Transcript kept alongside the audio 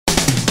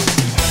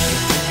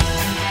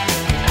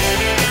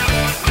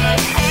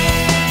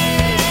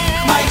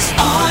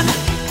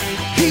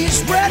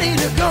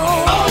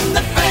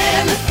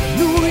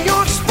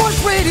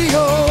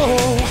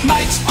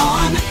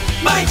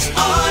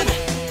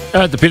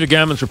The Peter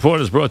Gammons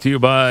Report is brought to you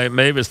by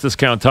Mavis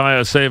Discount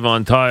Tire. Save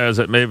on tires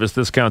at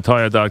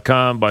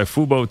mavisdiscounttire.com. By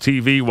Fubo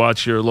TV.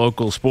 Watch your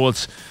local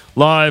sports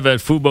live at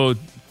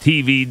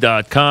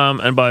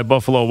FuboTV.com. And by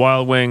Buffalo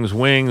Wild Wings,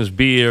 Wings,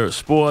 Beer,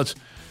 Sports.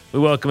 We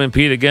welcome in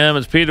Peter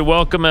Gammons. Peter,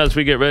 welcome as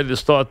we get ready to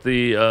start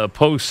the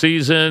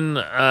postseason.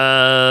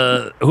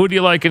 Who do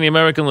you like in the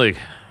American League?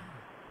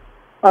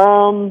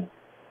 I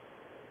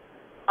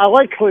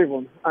like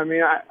Cleveland. I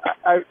mean,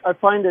 I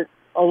find it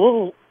a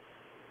little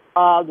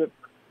odd that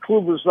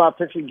Kluber's not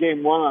pitching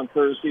game one on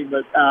Thursday,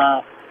 but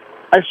I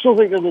still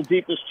think they're the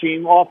deepest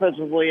team,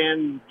 offensively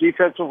and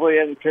defensively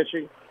and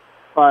pitching.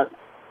 But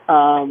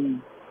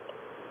and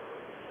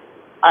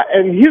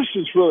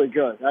Houston's really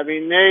good. I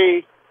mean,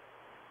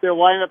 their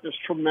lineup is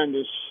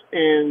tremendous,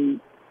 and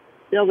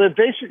they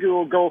basically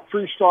will go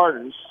 3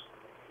 starters,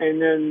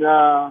 and then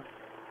the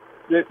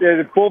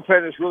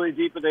bullpen is really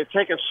deep. And they've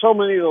taken so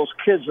many of those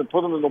kids and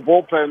put them in the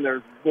bullpen.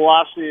 Their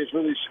velocity is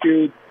really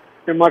skewed.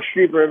 They're much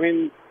deeper. I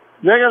mean,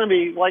 they're going to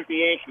be like the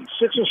Yankees,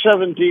 6 or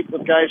 7 deep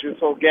with guys who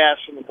throw gas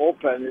in the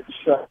bullpen.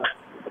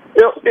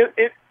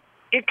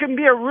 It can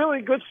be a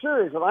really good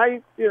series, and I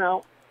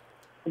mean,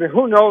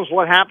 who knows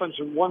what happens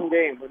in one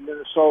game with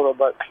Minnesota?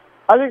 But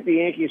I think the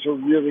Yankees are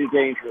really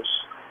dangerous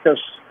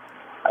because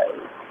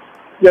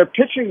their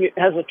pitching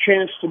has a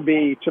chance to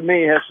be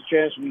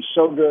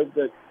so good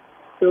that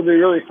it'll be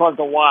really fun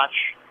to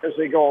watch as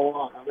they go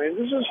along. I mean,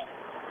 this is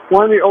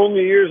one of the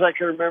only years I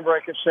can remember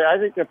I could say I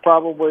think they're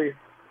probably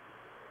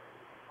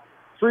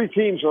 3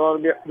 teams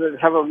that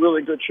have a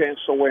really good chance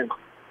to win.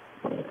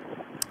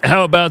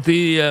 How about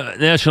the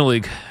National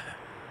League?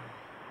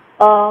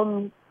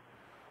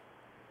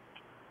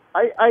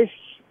 I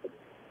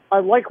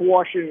like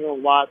Washington a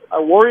lot. I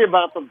worry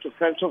about them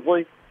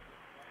defensively,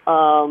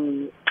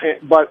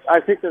 but I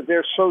think that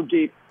they're so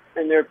deep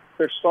and their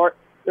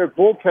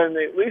bullpen.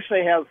 At least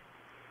they have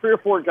 3 or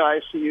 4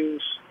 guys to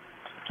use.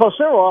 Plus,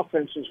 their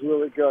offense is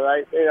really good.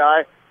 I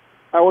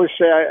always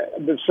say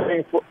I've been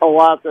saying for a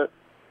lot that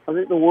I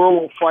think the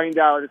world will find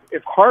out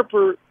if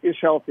Harper is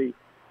healthy,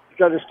 he's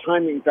got his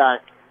timing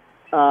back.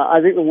 I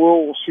think the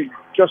world will see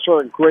just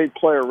what a great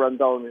player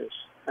Rendon is,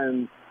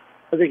 and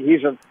I think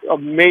he's a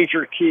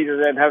major key to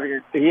them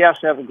he has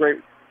to have a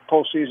great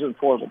postseason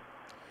for them.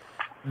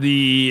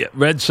 The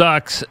Red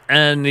Sox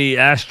and the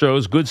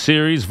Astros, good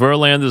series.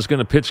 Verlander's going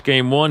to pitch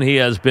game 1. He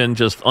has been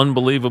just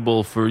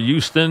unbelievable for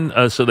Houston.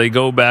 So they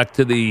go back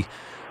to the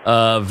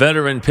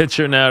veteran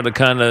pitcher now to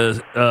kind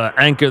of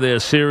anchor their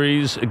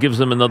series. It gives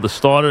them another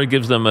starter. It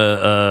gives them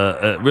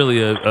a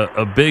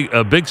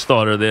big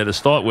starter there to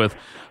start with.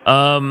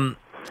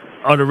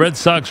 Are the Red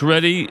Sox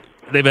ready?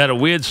 They've had a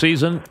weird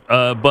season,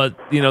 but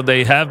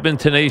they have been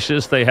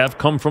tenacious. They have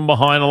come from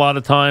behind a lot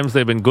of times.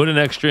 They've been good in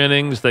extra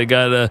innings. They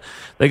got a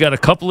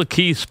couple of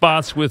key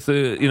spots with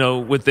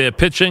with their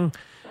pitching,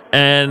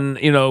 and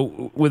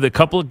with a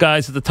couple of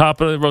guys at the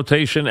top of the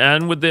rotation,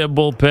 and with their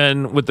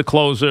bullpen, with the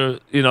closer.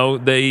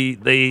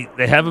 They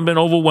haven't been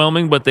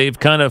overwhelming, but they've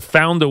kind of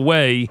found a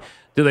way.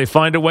 Do they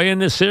find a way in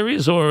this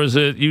series, or is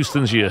it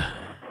Houston's year?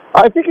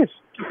 I think it's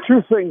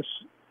 2 things.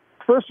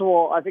 First of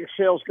all, I think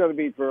Sale's going to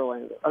beat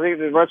Verlander. I think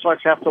the Red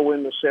Sox have to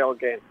win the Sale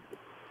game.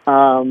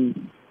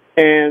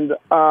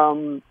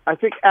 I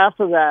think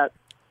after that,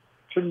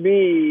 to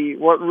me,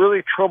 what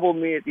really troubled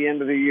me at the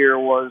end of the year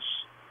was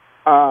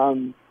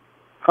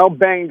how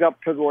banged up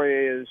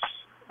Pedroia is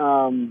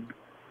to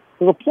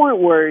the point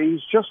where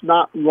he's just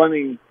not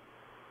running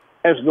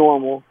as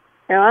normal.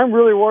 And I'm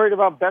really worried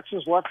about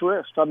Betts' left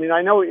wrist. I mean,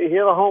 I know he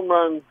hit a home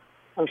run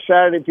on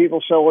Saturday.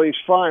 People say, well, he's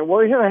fine.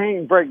 Well, he hit a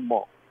hanging break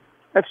ball.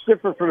 That's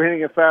different from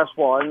hitting a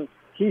fastball. And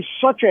he's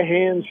such a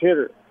hands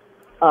hitter.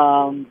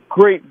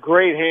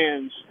 Great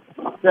hands.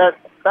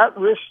 That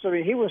wrist, I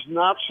mean, he was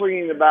not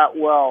swinging the bat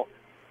well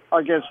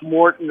against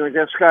Morton or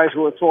against guys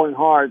who were throwing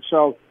hard.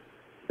 So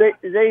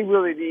they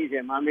really need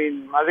him. I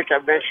mean, I think I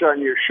mentioned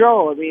on your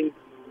show, I mean,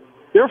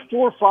 they're 4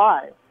 or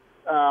 5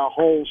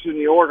 holes in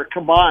the order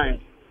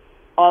combined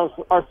are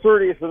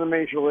 30th in the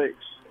major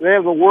leagues. They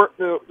have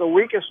the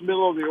weakest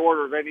middle of the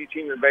order of any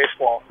team in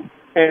baseball.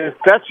 And if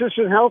Betts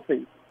isn't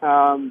healthy,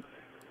 and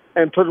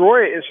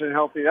Pedroia isn't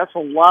healthy, that's a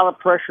lot of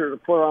pressure to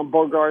put on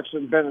Bogaerts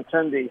and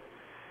Benintendi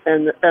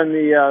and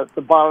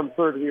the bottom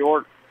third of the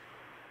order.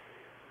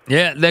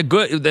 Yeah, they're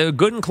good. They're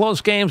good in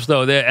close games,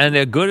 though.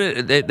 They're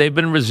good. They've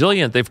been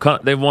resilient.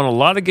 They've won a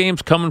lot of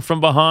games coming from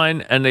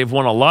behind, and they've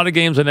won a lot of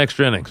games in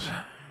extra innings.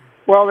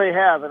 Well, they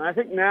have, and I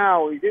think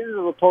now we get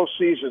into the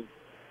postseason.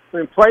 I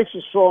mean, Price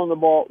is throwing the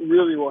ball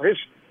really well. His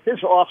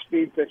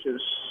off-speed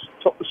pitches,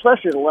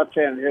 especially the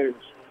left-hand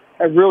hitters,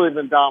 have really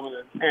been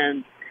dominant.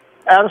 And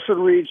Addison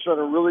Reed's done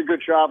a really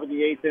good job in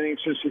the 8th inning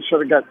since he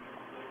sort of got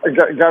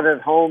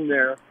it home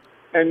there.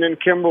 And then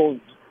Kimbrel,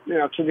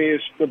 to me,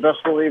 is the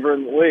best reliever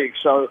in the league.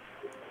 So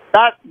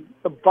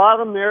the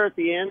bottom there at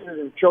the end,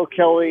 and Joe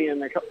Kelly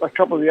and a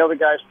couple of the other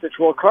guys pitch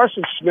well.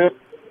 Carson Smith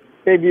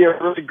may be a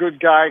really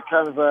good guy,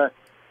 kind of a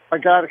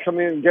guy to come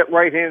in and get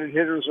right-handed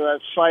hitters with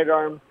that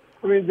sidearm.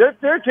 I mean,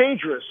 they're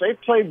dangerous. They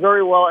play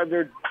very well, and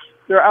their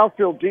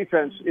outfield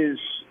defense is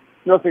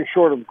nothing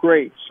short of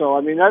great. So,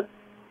 I mean, that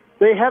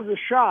they have the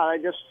shot.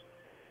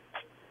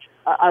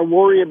 I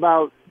worry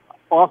about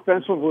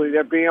offensively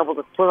they're being able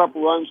to put up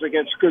runs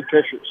against good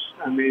pitchers.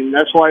 I mean,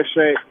 that's why I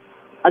say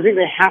I think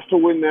they have to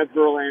win that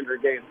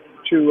Verlander game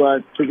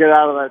to get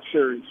out of that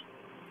series.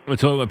 We're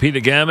talking about Peter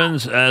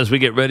Gammons as we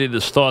get ready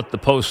to start the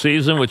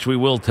postseason, which we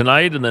will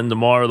tonight, and then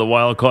tomorrow the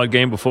wild card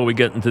game before we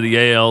get into the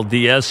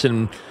ALDS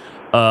in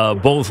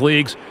both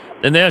leagues.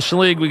 The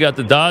National League, we got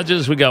the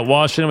Dodgers, we got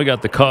Washington, we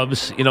got the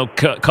Cubs. You know,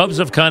 Cubs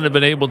have kind of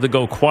been able to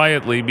go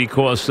quietly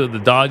because of the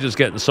Dodgers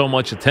getting so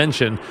much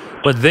attention.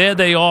 But there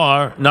they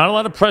are, not a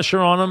lot of pressure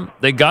on them.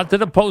 They got to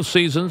the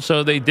postseason,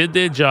 so they did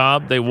their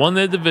job. They won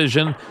their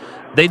division.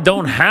 They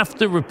don't have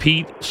to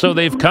repeat, so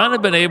they've kind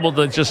of been able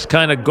to just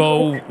kind of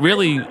go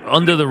really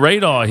under the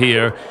radar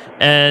here.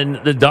 And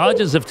the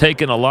Dodgers have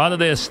taken a lot of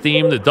their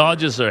steam. The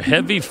Dodgers are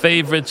heavy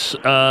favorites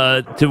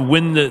to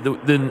win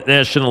the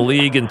National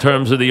League in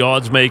terms of the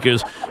odds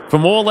makers.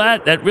 From all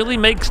that really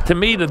makes, to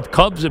me, the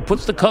Cubs, it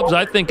puts the Cubs,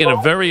 I think, in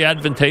a very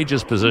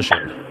advantageous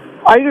position.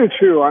 I do,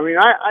 too. I mean,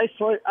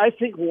 I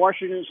think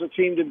Washington's a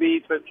team to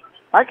beat, but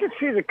I could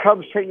see the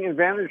Cubs taking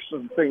advantage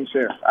of things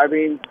here. I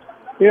mean,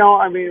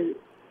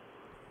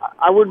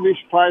 I wouldn't be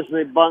surprised if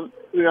they bunt,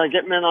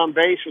 get men on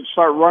base and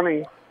start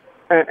running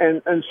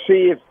and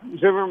see if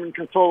Zimmerman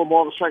can throw the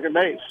ball to second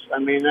base. I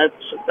mean,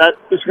 that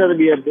is going to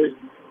be a big.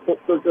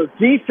 The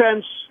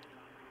defense,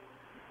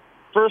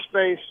 first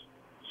base,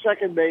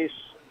 second base,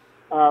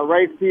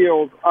 right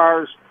field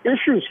are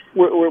issues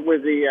with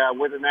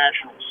the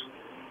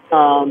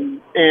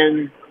Nationals,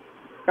 and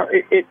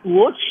it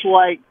looks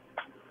like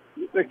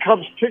the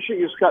Cubs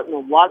pitching has gotten a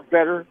lot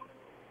better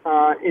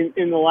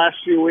in the last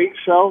few weeks.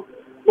 So.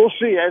 We'll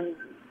see, and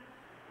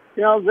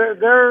they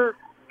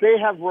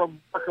have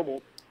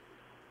remarkable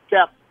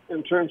depth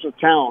in terms of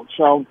talent.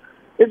 So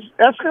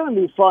that's going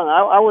to be fun.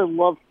 I would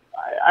love.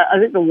 I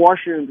think the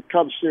Washington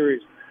Cubs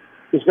series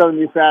is going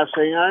to be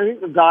fascinating. I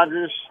think the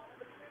Dodgers,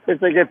 if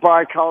they get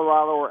by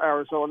Colorado or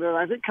Arizona, and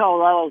I think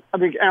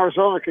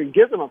Arizona could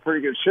give them a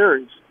pretty good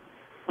series.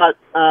 But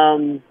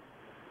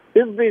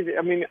it'll be.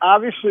 I mean,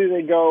 obviously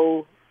they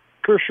go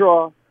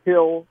Kershaw,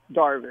 Hill,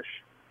 Darvish.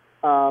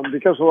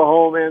 Because of the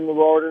home and the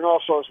road, and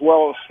also as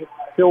well as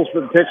Hill's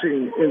been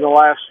pitching in the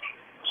last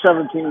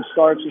 17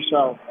 starts or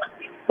so.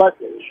 But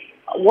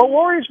what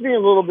worries me a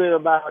little bit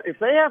about, if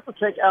they have to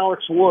take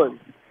Alex Wood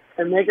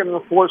and make him the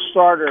fourth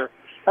starter,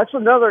 that's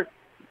another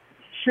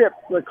chip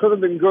that could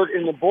have been good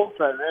in the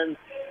bullpen. And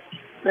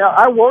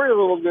I worry a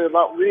little bit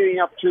about leading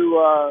up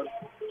to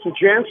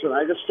Jansen.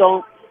 I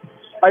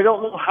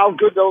don't know how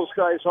good those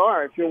guys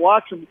are. If you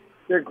watch them,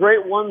 they're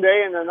great one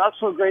day and they're not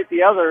so great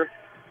the other.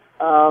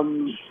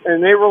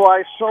 And they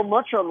rely so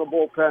much on the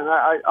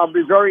bullpen. I'll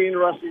be very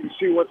interested to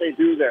see what they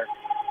do there.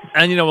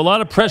 And, a lot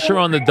of pressure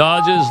on the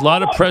Dodgers, a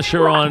lot of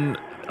pressure on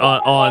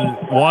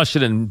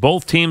Washington.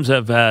 Both teams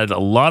have had a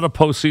lot of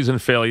postseason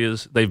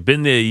failures. They've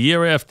been there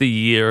year after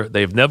year.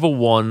 They've never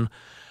won.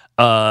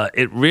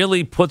 It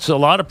really puts a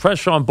lot of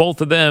pressure on both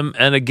of them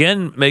and,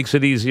 again, makes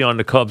it easy on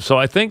the Cubs. So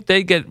I think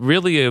they get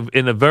really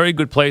in a very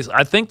good place.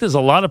 I think there's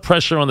a lot of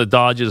pressure on the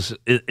Dodgers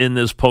in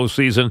this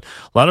postseason,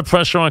 a lot of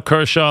pressure on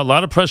Kershaw, a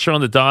lot of pressure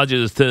on the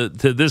Dodgers to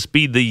this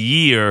be the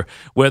year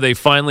where they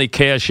finally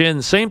cash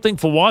in. Same thing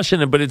for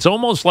Washington, but it's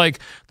almost like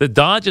the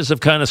Dodgers have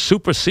kind of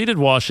superseded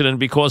Washington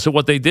because of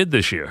what they did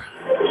this year.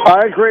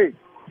 I agree.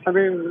 I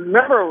mean,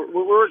 remember,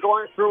 we were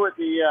going through it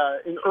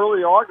in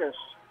early August.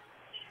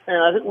 And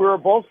I think we were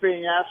both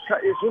being asked,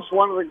 is this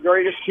one of the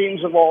greatest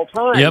teams of all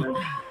time? Yep.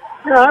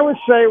 And, I would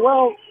say,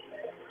 well,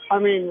 I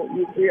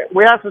mean,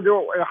 we have to do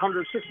it with a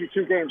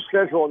 162-game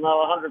schedule, not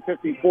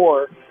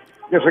 154,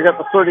 because we got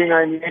the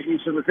 39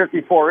 Yankees and the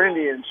 54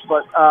 Indians.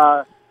 But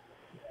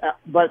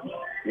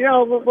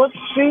let's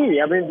see.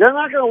 I mean, they're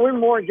not going to win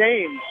more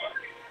games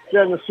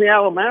than the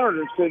Seattle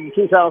Mariners did in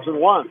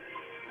 2001.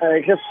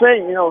 I kept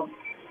saying,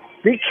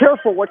 be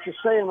careful what you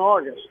say in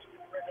August.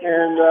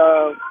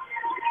 And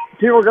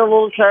people got a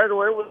little carried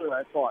away with it,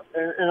 I thought,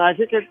 and I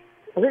think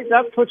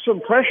that puts some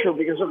pressure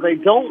because if they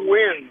don't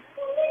win,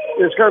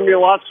 there's going to be a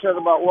lot said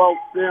about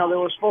they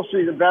were supposed to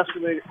be the best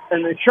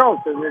and they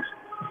choked, and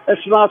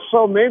it's not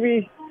so.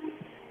 Maybe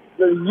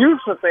the youth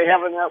that they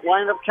have in that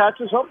lineup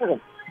catches up with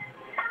them.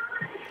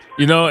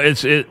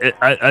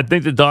 I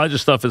think the Dodger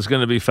stuff is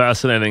going to be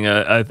fascinating.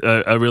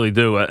 I really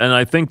do, and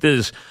I think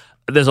there's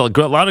a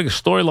lot of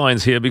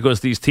storylines here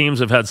because these teams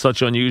have had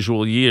such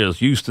unusual years.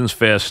 Houston's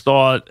fast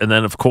start, and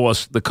then, of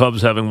course, the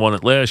Cubs having won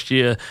it last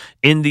year.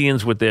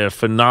 Indians with their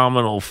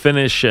phenomenal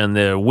finish and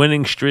their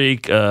winning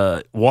streak.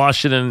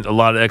 Washington, a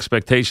lot of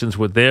expectations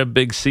with their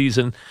big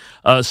season.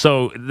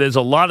 So there's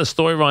a lot of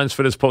storylines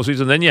for this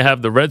postseason. Then you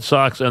have the Red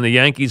Sox and the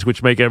Yankees,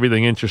 which make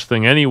everything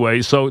interesting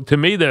anyway. So to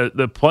me, the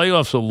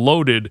playoffs are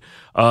loaded.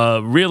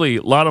 Really,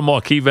 a lot of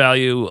marquee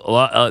value.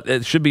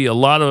 It should be a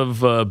lot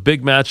of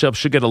big matchups.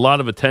 Should get a lot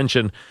of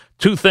attention.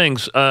 Two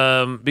things,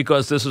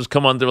 because this has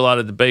come under a lot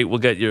of debate. We'll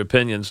get your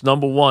opinions.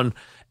 Number one,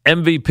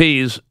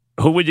 MVPs.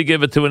 who would you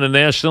give it to in the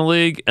National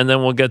League? And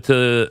then we'll get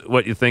to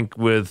what you think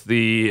with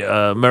the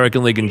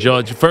American League and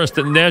Judge. First,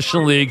 in the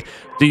National League,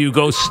 do you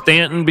go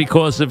Stanton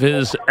because of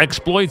his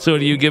exploits, or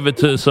do you give it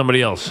to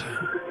somebody else?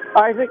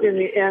 I think in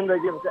the end, I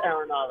give it to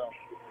Arenado.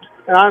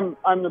 And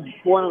I'm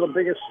one of the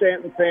biggest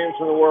Stanton fans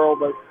in the world,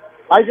 but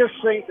I just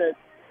think that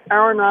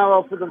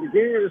Arenado, from the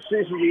beginning of the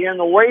season to the end,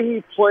 the way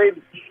he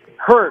played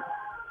hurt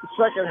the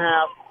second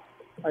half,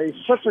 he's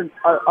such a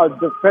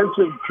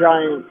defensive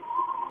giant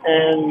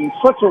and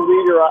such a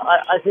leader.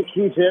 I think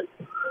he's it.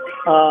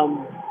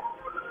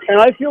 And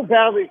I feel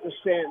badly for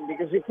Stanton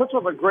because he puts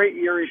up a great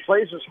year. He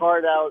plays his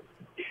heart out.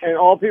 And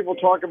all people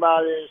talk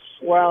about is,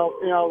 well,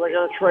 they got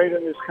to trade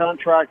in his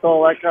contract,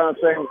 all that kind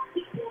of thing.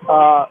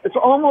 It's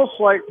almost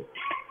like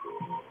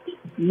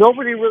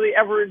nobody really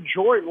ever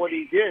enjoyed what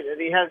he did.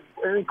 And he had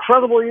an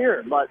incredible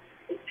year. But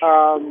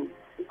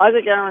I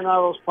think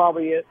Arenado's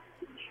probably it.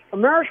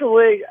 American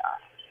League,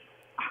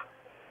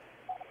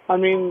 I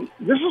mean,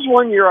 this is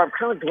one year I'm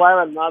kind of glad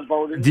I'm not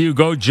voting. Do you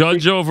go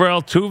Judge over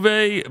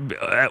Altuve?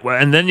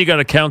 And then you got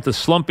to count the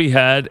slump he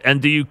had.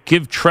 And do you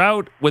give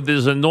Trout, with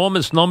his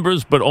enormous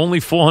numbers but only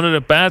 400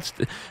 at-bats,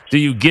 do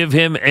you give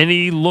him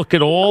any look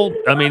at all?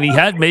 I mean, he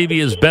had maybe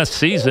his best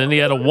season. He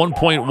had a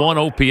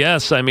 1.1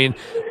 OPS. I mean,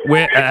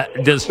 where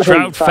does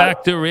Trout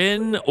factor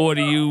in, or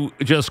do you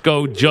just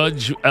go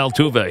Judge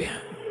Altuve?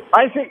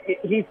 I think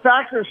he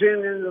factors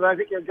in that I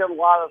think he'll get a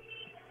lot of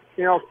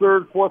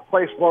third, fourth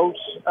place votes,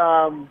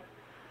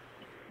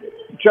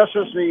 just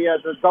as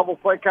the double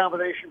play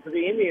combination for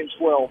the Indians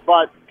will.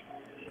 But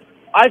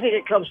I think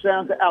it comes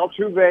down to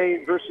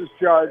Altuve versus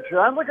Judge. And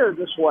I look at it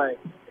this way.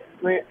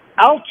 I mean,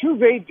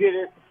 Altuve did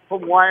it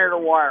from wire to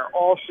wire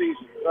all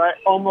season, right?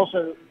 Almost,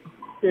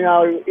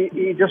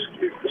 he just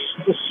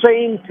the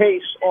same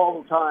pace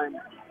all the time.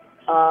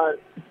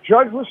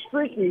 Judge was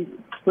streaky,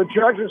 but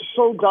Judge is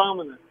so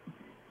dominant.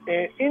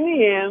 And in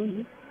the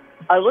end,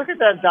 I look at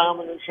that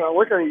dominance, and I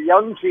look at a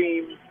young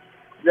team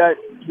that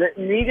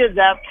needed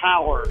that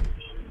power.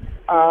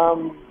 I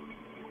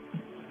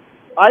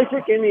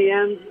think in the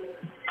end,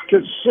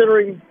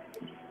 considering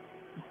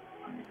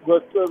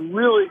the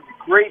really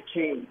great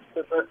team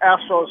that the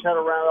Astros had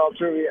around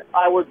Altuve,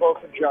 I would vote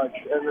for Judge.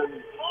 And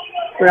then,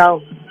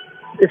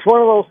 it's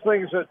one of those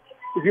things that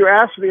if you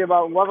ask me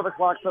about 11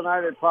 o'clock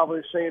tonight, I'd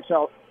probably say it's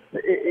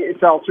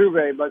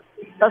Altuve. But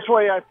that's the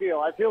way I feel.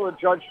 I feel that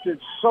Judge did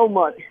so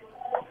much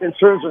in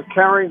terms of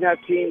carrying that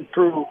team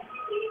through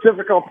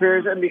difficult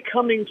periods and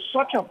becoming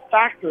such a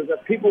factor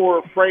that people were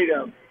afraid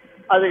of.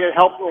 I think it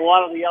helped a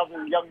lot of the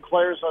other young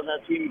players on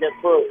that team get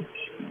through.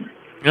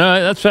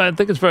 That's I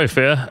think it's very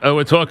fair.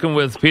 We're talking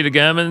with Peter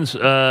Gammons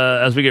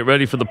as we get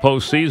ready for the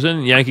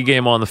postseason. Yankee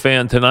game on the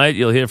Fan tonight.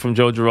 You'll hear from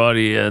Joe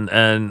Girardi and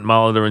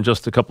Molitor in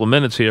just a couple of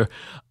minutes here.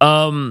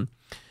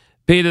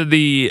 Peter,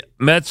 the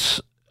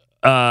Mets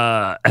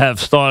have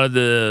started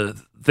to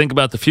think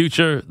about the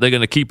future. They're going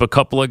to keep a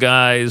couple of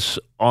guys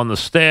on the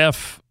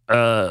staff.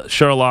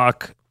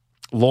 Sherlock,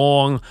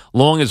 Long.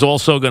 Long is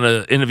also going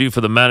to interview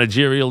for the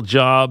managerial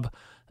job.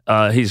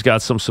 He's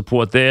got some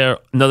support there.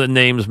 Another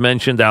names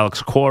mentioned: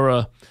 Alex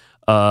Cora,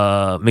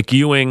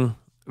 McEwing,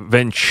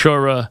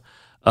 Ventura,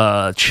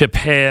 Chip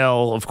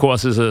Hale. Of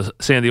course, is a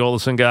Sandy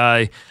Alderson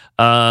guy.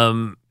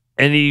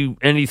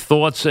 Any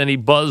thoughts? Any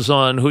buzz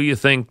on who you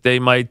think they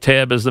might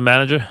tab as the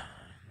manager?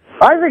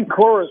 I think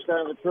Cora's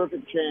got a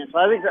terrific chance.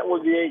 I think that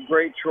would be a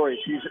great choice.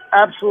 He's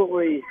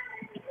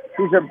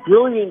a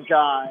brilliant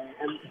guy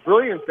and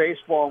brilliant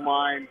baseball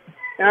mind.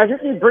 And I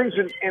think he brings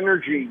an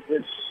energy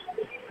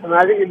and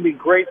I think it'd be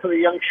great for the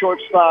young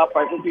shortstop.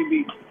 I think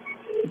he'd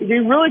be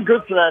really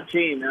good for that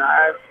team.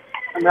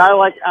 And I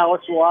like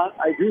Alex a lot.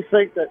 I do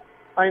think that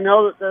I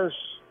know that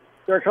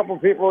there are a couple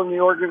of people in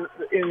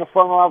the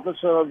front office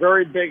that are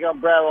very big on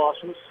Brad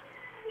Ausmus,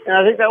 and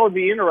I think that would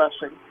be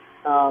interesting.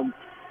 A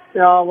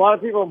lot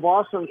of people in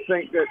Boston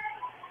think that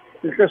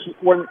because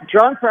when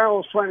John Farrell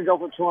was trying to go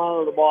from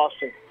Toronto to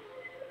Boston,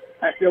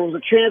 there was a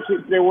chance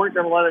that they weren't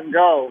going to let him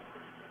go,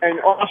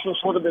 and Austin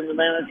would have been the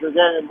manager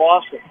then in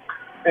Boston.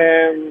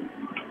 And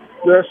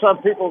there are some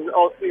people,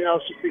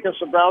 because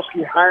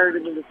Sobrowski hired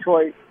him in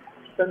Detroit,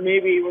 that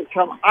maybe he would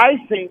come. I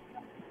think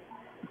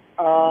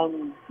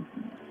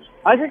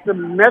the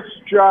Mets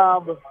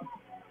job,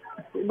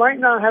 he might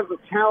not have the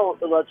talent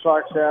the Red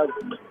Sox have,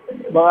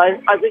 but I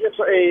think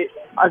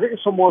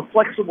it's a more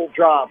flexible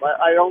job.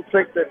 I don't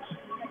think that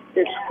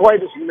it's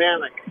quite as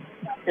manic.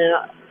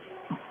 And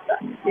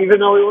even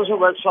though he was a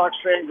Red Sox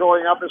fan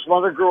growing up, his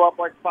mother grew up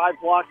like 5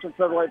 blocks from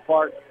Fenway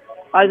Park.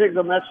 I think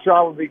the Mets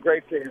job would be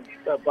great for him.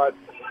 But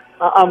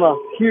I'm a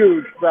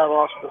huge Brad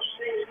Ausmus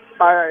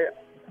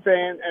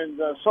fan and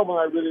someone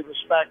I really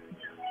respect.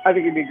 I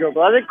think he'd be good.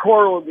 But I think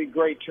Cora would be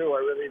great, too. I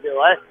really do.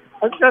 I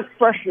think that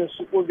freshness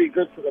would be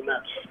good for the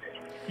Mets.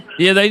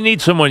 Yeah, they need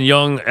someone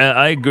young.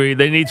 I agree.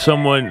 They need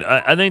someone.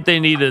 I think they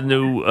need a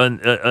new,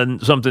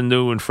 something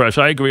new and fresh.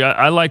 I agree.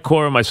 I like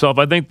Cora myself.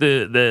 I think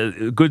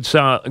the good,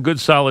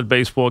 solid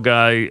baseball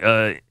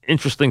guy,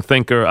 interesting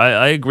thinker.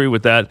 I agree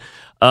with that.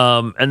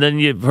 And then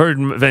you've heard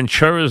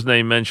Ventura's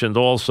name mentioned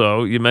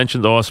also. You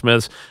mentioned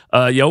Ausmith's.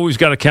 You always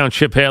got to count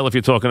Chip Hale if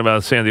you're talking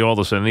about Sandy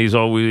Alderson. He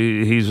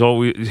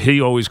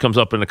always comes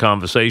up in the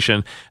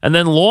conversation. And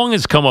then Long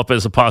has come up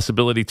as a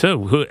possibility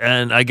too.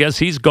 And I guess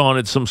he's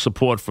garnered some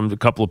support from a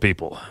couple of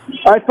people.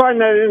 I find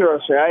that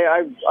interesting.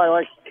 I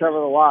like Kevin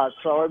a lot,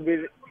 so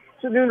it's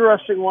an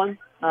interesting one.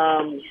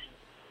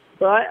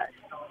 But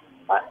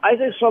I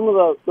think some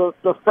of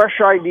the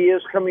fresh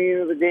ideas coming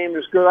into the game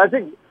is good. I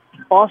think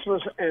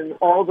Ausmus and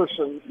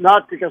Alderson,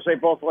 not because they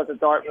both went to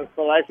Dartmouth,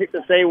 but I think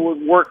that they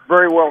would work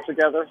very well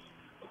together.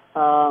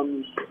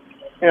 And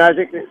I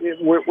think that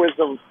with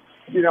the,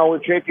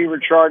 with J.P.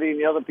 Ricciardi and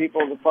the other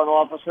people in the front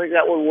office, I think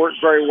that would work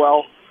very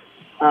well.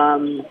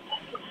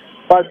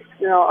 But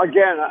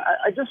again,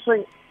 I just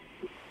think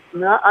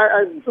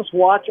I just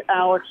watch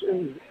Alex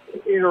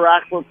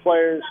interact with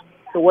players,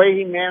 the way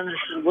he managed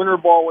winter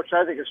ball, which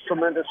I think is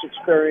tremendous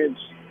experience.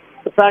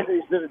 The fact that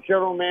he's been a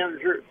general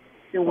manager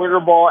in winter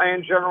ball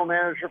and general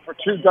manager for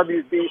 2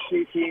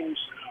 WBC teams.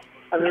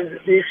 I mean,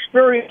 the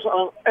experience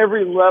on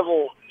every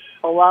level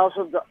allows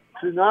him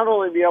to not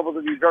only be able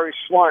to be very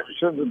smart in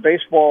terms of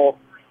baseball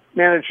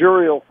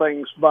managerial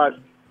things, but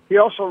he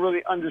also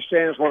really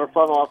understands what a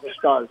front office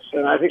does,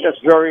 and I think that's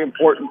very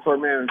important for a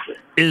manager.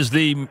 Is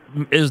the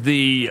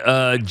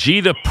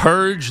Jeter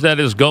purge that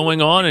is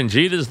going on, and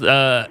Jeter's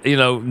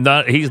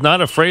he's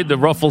not afraid to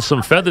ruffle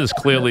some feathers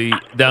clearly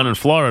down in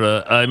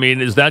Florida. I mean,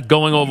 is that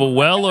going over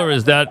well, or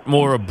is that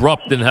more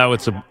abrupt in how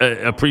it's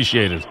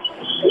appreciated?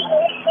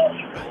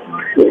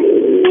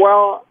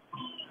 Well,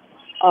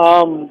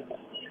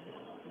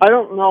 I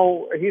don't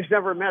know. He's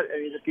never met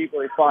any of the people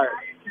he fired.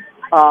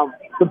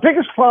 The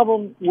biggest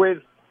problem with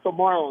the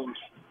Marlins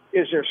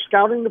is their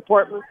scouting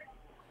department,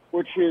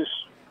 which is,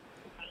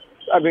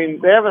 I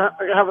mean, they have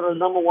a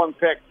number 1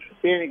 pick,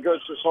 Danny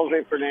Goods to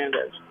Jose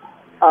Fernandez.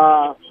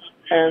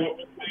 And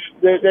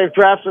they've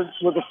drafted,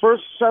 with the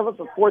first 7th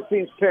and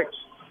 14th picks,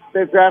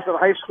 they've drafted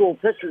high school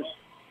pitchers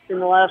in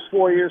the last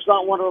 4 years.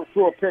 Not one of them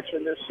threw a pitch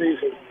in this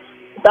season.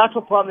 That's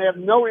a problem. They have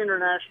no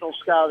international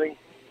scouting.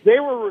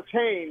 They were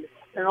retained,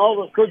 and all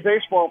the good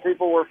baseball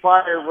people were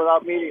fired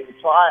without meeting them.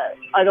 So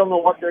I don't know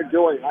what they're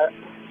doing.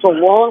 It's a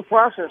long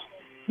process.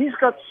 He's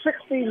got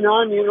 60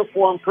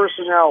 non-uniform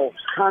personnel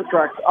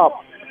contracts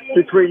up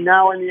between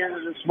now and the end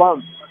of this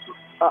month.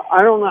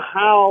 I don't know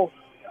how,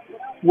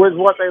 with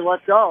what they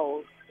let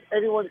go,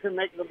 anyone can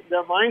make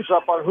their minds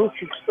up on who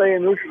should stay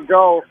and who should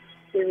go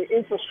in the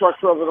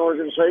infrastructure of an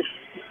organization.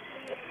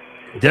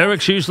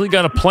 Derek's usually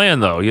got a plan,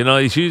 though.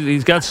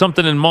 He's got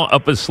something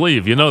up his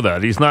sleeve. You know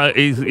that he's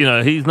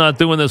not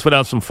doing this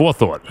without some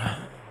forethought.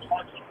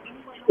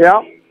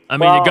 Yeah. I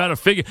mean, you got to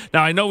figure.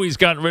 Now, I know he's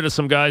gotten rid of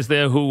some guys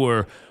there who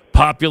were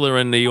popular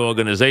in the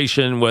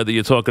organization, whether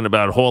you're talking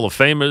about Hall of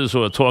Famers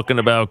or talking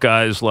about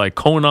guys like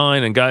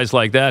Conine and guys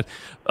like that.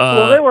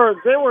 Well,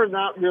 they were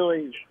not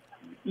really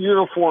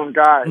uniform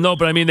guys. No,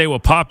 but I mean, they were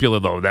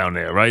popular, though, down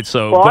there, right?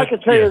 So, well, I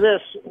can tell you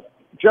this.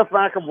 Jeff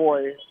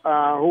McAvoy,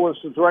 who was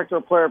the director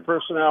of player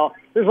personnel,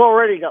 has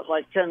already got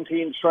like 10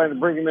 teams trying to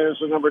bring him in as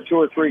the number 2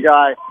 or 3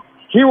 guy.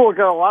 He will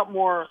get a lot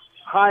more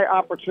high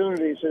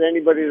opportunities than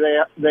anybody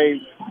they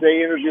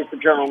interview for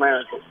general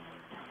manager.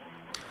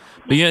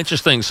 Be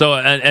interesting. So,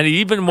 and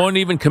he won't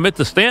even commit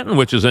to Stanton,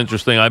 which is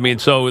interesting. I mean,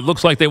 so it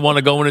looks like they want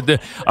to go into.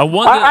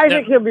 I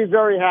think he'll be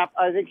very happy.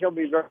 I think he'll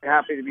be very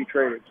happy to be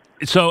traded.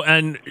 So,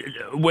 and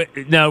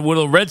now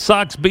will the Red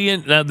Sox be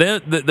in? Now,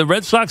 the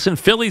Red Sox and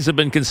Phillies have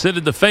been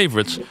considered the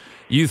favorites.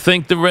 You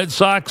think the Red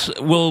Sox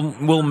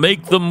will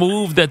make the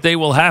move that they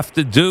will have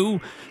to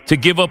do to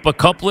give up a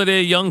couple of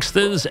their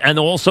youngsters and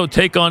also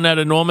take on that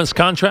enormous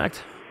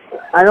contract?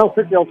 I don't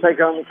think they'll take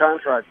on the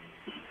contract.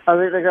 I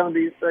think they're going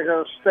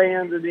to stay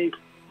underneath.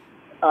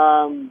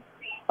 I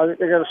think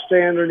they're going to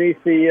stay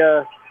underneath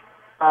the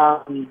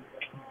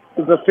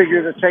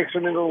figure that takes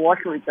them into the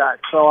luxury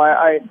tax. So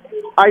I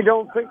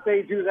don't think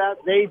they do that.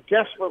 They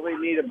desperately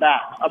need a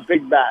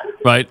big bat.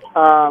 Right.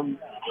 And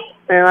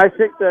I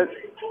think that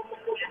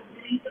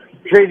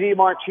J.D.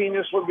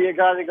 Martinez would be a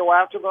guy to go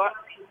after, but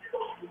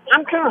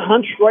I'm kind of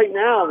hunched right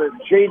now that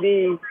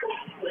J.D.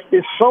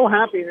 is so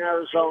happy in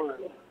Arizona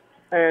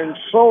and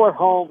so at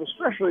home,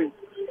 especially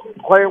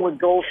playing with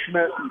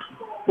Goldschmidt and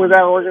with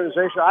that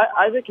organization.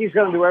 I think he's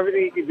going to do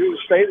everything he can do to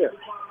stay there.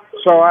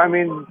 So, I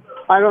mean,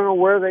 I don't know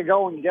where they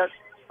go and get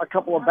a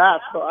couple of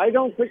bats, but I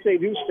don't think they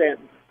do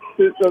Stanton.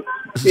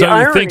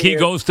 So you think he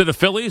goes to the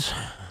Phillies?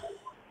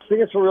 I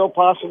think it's a real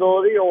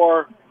possibility,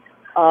 or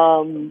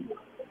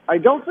I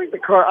don't think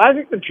I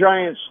think the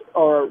Giants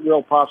are a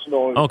real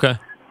possibility. Okay.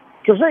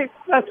 Because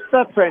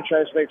that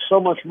franchise makes so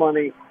much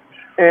money,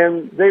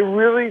 and they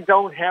really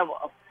don't have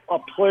a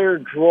player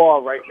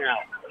draw right now.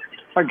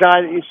 A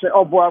guy that you say,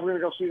 oh, boy, I'm going to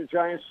go see the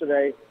Giants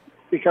today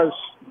because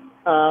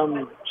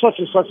such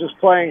and such is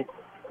playing.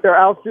 Their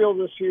outfield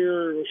this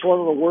year is one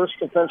of the worst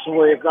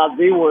defensively, if not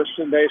the worst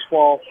in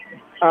baseball.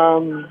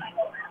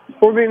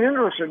 Will be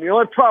interesting. The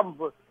only problem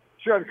with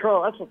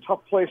Giancarlo, that's a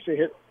tough place to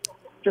hit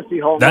 50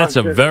 home That's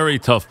runs. a very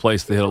tough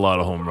place to hit a lot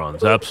of home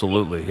runs.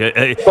 Absolutely.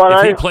 If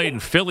he played in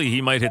Philly,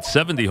 he might hit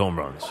 70 home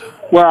runs.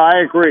 Well, I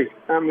agree.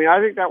 I mean, I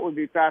think that would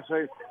be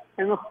fascinating.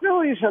 And the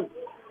Phillies have,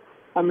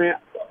 I mean,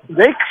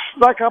 they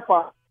snuck up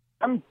on.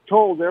 I'm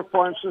told their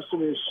farm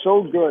system is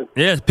so good.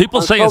 Yeah,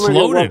 people say it's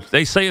loaded.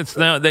 They say it's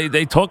now.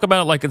 They talk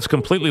about it like it's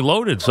completely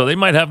loaded. So they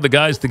might have the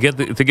guys to get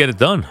it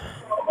done.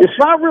 It's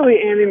not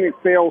really Andy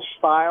McPhail's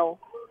style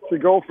to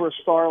go for a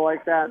star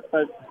like that,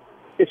 but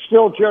it's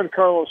still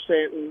Giancarlo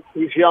Stanton.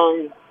 He's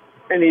young,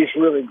 and he's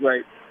really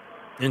great.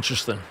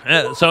 Interesting.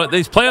 Yeah, so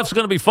these playoffs are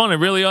going to be fun. It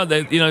really are.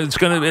 It's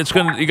going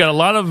to. You got a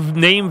lot of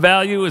name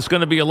value. It's going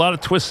to be a lot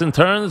of twists and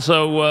turns.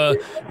 So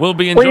we'll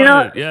be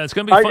enjoying it. Yeah, it's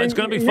going to be fun. It's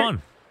going to be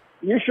fun.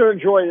 You should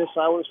enjoy this.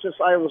 I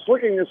was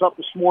looking this up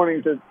this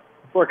morning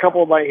for a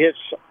couple of my hits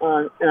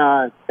on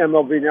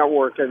MLB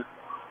Network,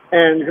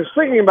 and just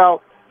thinking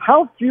about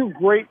how few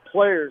great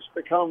players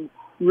become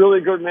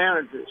really good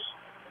managers.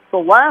 The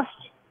last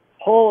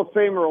Hall of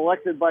Famer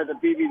elected by the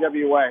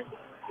BBWA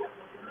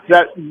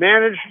that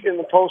managed in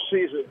the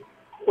postseason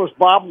was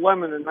Bob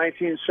Lemon in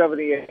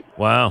 1978.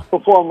 Wow!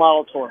 Before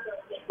Molitor.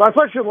 So I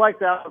thought you'd like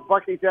that with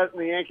Bucky Dent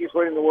and the Yankees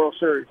winning the World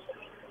Series.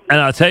 And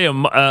I'll tell you,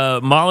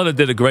 Molitor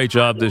did a great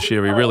job this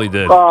year. He really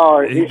did.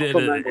 Oh, he did.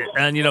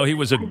 And, he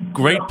was a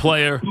great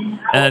player,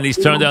 and he's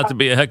turned out to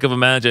be a heck of a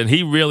manager. And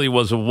he really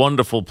was a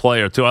wonderful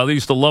player, too. I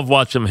used to love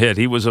watching him hit.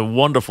 He was a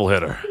wonderful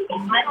hitter.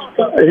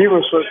 He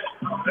was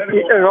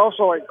and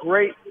also a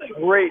great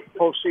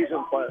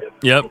postseason player.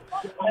 Yep.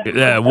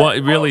 Yeah,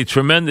 really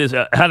tremendous.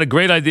 Had a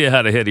great idea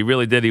how to hit. He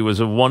really did. He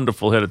was a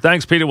wonderful hitter.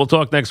 Thanks, Peter. We'll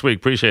talk next week.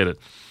 Appreciate it.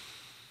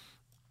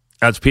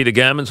 That's Peter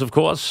Gammons, of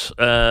course.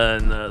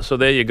 And so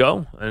there you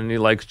go. And he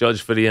likes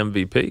Judge for the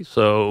MVP.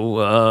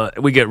 So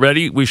we get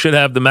ready. We should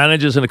have the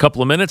managers in a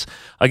couple of minutes.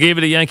 I gave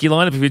you the Yankee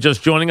lineup. If you're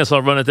just joining us,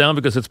 I'll run it down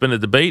because it's been a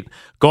debate.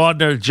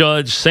 Gardner,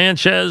 Judge,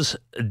 Sanchez,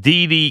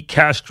 Didi,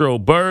 Castro,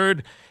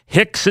 Bird,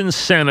 Hicks in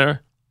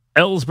center,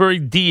 Ellsbury,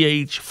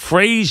 DH,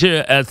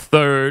 Frazier at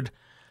third,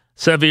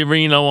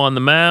 Severino on the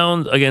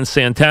mound against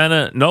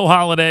Santana. No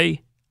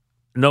Holiday,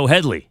 no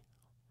Headley.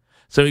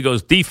 So he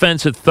goes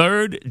defense at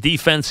third,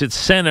 defense at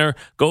center,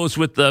 goes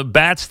with the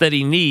bats that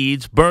he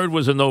needs. Bird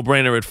was a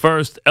no-brainer at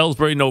first.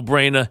 Ellsbury,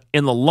 no-brainer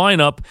in the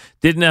lineup.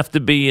 Didn't have to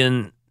be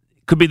in,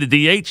 could be the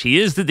DH. He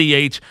is the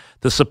DH.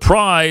 The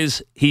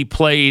surprise, he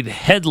played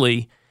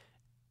Headley.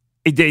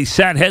 He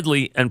sat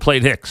Headley and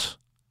played Hicks.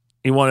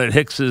 He wanted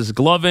Hicks's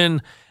glove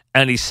in,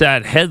 and he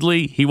sat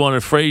Headley. He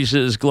wanted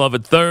Frazier's glove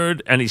at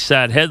third, and he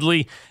sat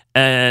Headley.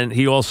 And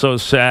he also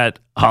sat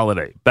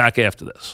Holiday. Back after this.